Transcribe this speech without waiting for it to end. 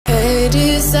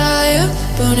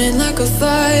burning like a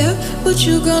fire. What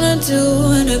you gonna do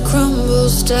when it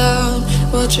crumbles down?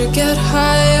 Watch it get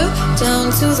higher, down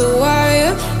to the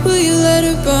wire. Will you let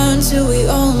it burn till we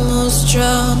almost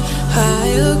drown?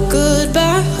 Higher,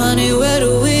 goodbye, honey, where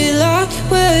do we lie?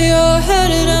 Where you're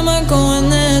headed, am I going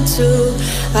there too?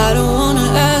 I don't wanna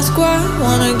ask why,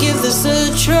 wanna give this a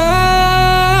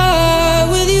try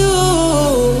with you.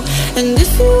 And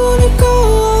if you wanna go,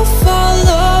 I'll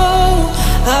follow.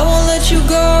 I won't let you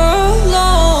go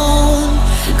alone,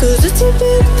 'cause it's a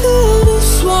big pill to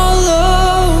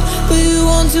swallow, but you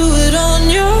won't do it on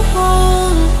your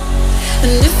own.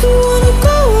 And if you wanna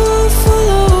go, I'll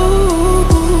follow.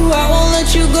 I won't let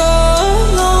you go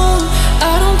alone.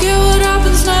 I don't care what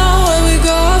happens now, where we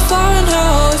go, how far and how.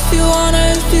 If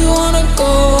you wanna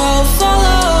go, I'll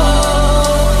follow.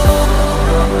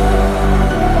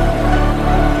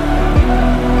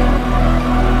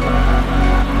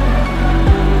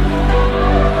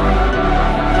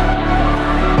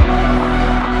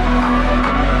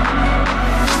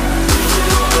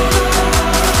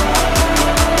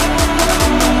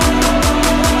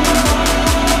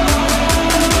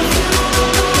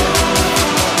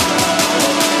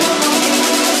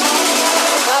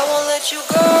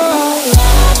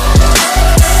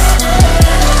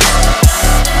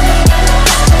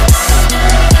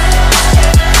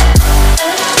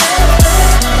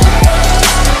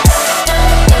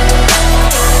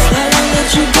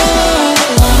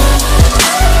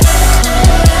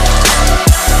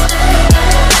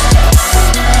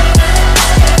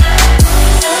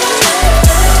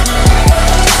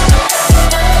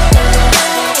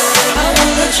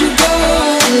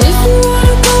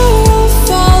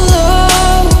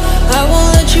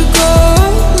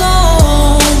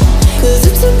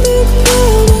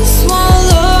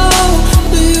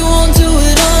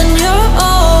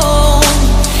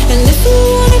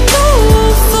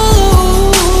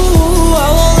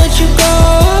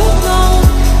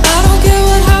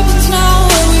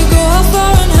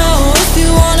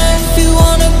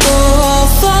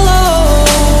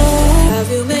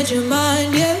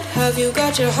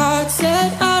 Your heart set,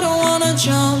 I don't wanna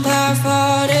jump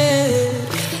half-hearted.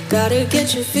 Gotta get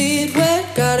your feet wet,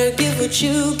 gotta give what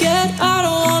you get. I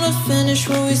don't wanna finish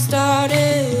where we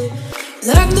started.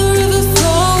 Like the river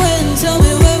flowing, tell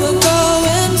me where we're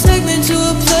going. Take me to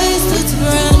a place that's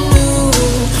brand new.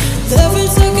 Every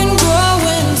second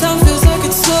growing, time feels like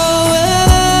it's slowing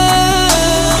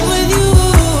with you.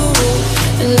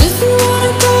 And if you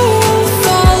wanna go, I'll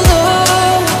follow.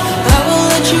 I won't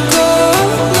let you go.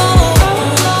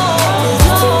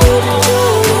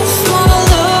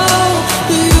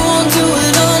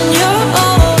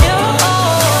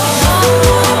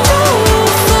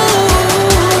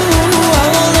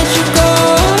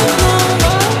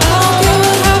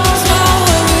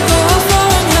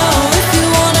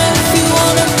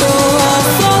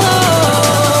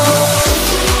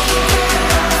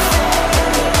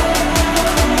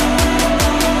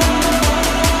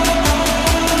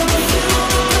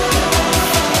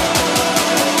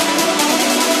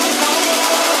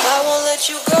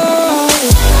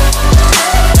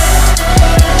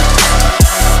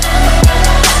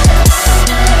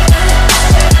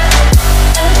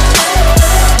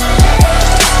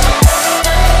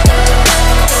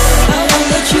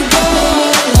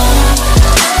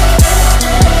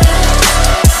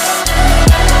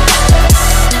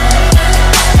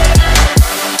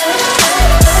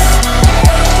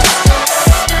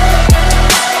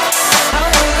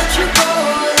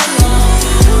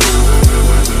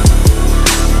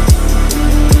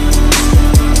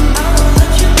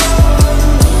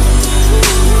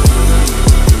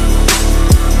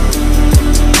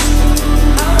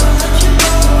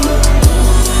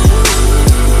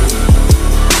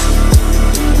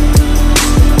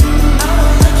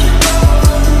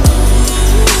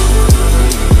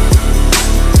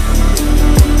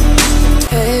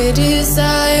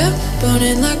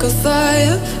 Burning like a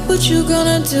fire. What you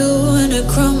gonna do when it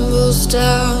crumbles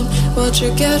down? Watch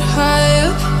it get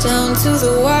higher, down to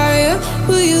the wire.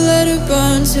 Will you let it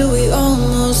burn till we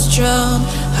almost drown?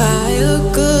 Higher,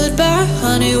 goodbye,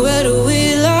 honey, where do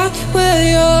we lie? Where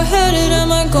you're headed,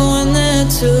 am I going there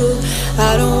too?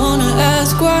 I don't wanna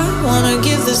ask why, wanna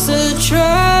give this a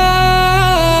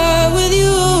try with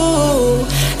you.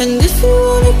 And if you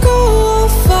wanna go, I'll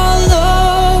follow.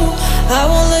 I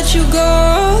won't let you go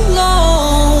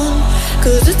alone,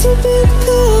 'cause it's a big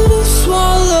pill to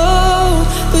swallow,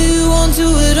 but you won't do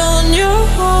it on your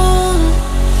own.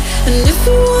 And if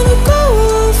you wanna go,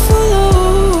 I'll follow.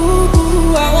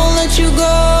 I won't let you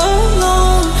go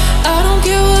alone. I don't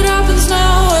care what happens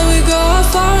now, where we go, how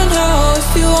far and how.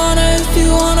 If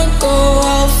you wanna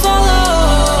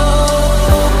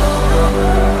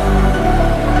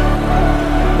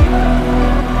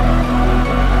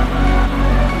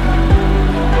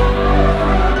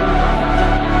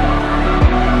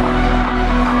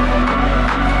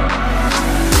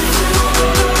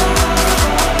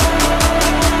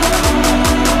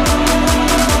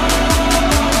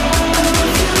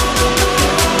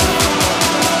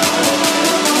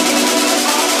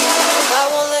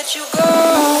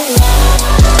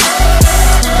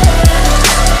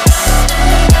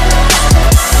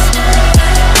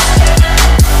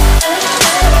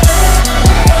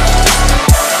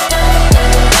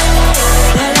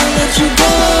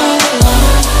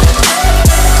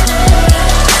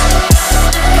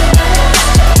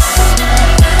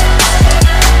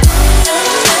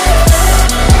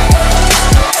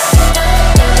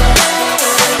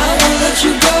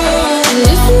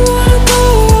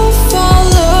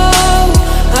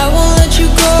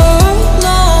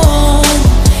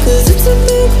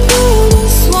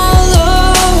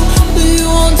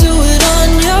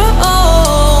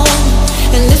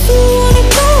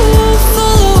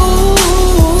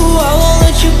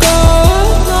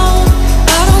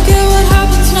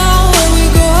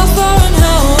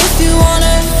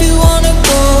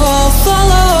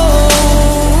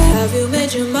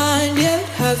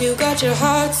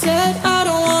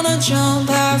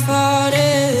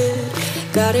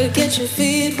get your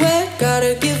feet wet,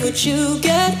 gotta give what you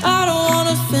get. I don't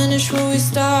wanna finish where we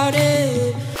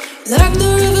started. Like the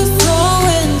river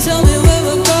flowing, tell me where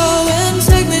we're going.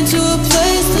 Take me to a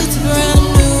place that's brand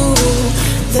new.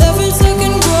 Every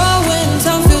second growing,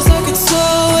 time feels like it's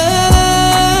slowing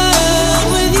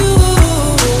with you.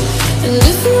 And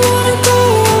if you wanna go,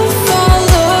 I'll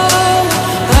follow.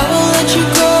 I won't let you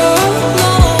go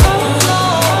alone.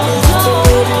 'Cause it's a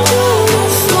big deal,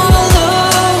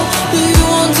 swallow, but you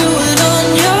won't do it on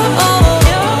your own.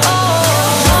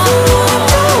 If you wanna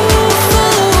go, I'll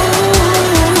follow.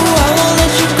 I won't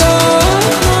let you go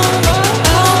alone.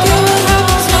 I don't care what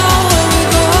happens now, where we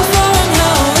go, how far and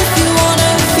how. If you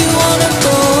wanna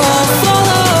go, I'll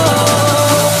follow.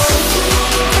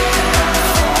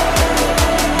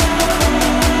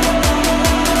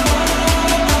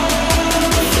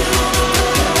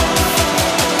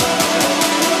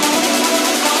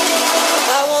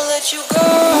 I won't let you go.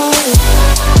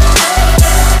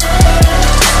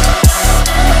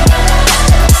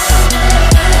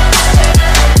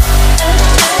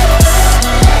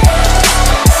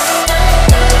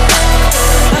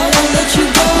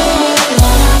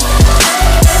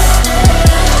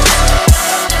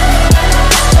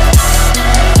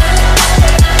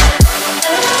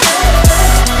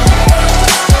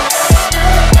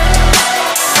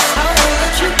 I won't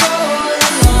let you go alone.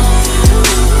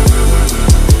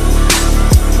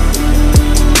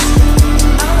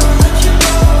 I won't let you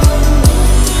go alone.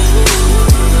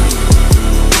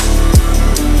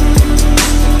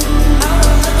 I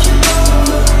won't let you go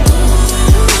alone.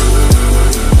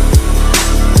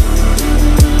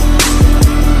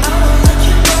 I won't let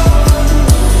you go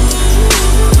alone.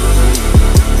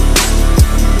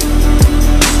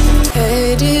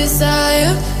 Hey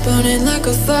desire, burning like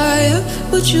a fire.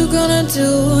 What you gonna do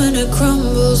when it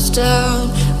crumbles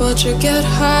down? Watch it get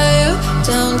higher,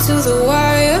 down to the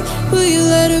wire. Will you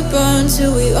let it burn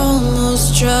till we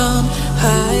almost drown?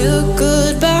 Higher,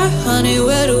 goodbye, honey,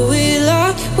 where do we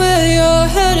lie? Where you're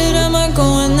headed, am I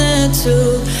going there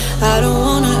too? I don't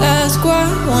wanna ask why,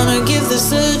 wanna give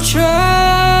this a try.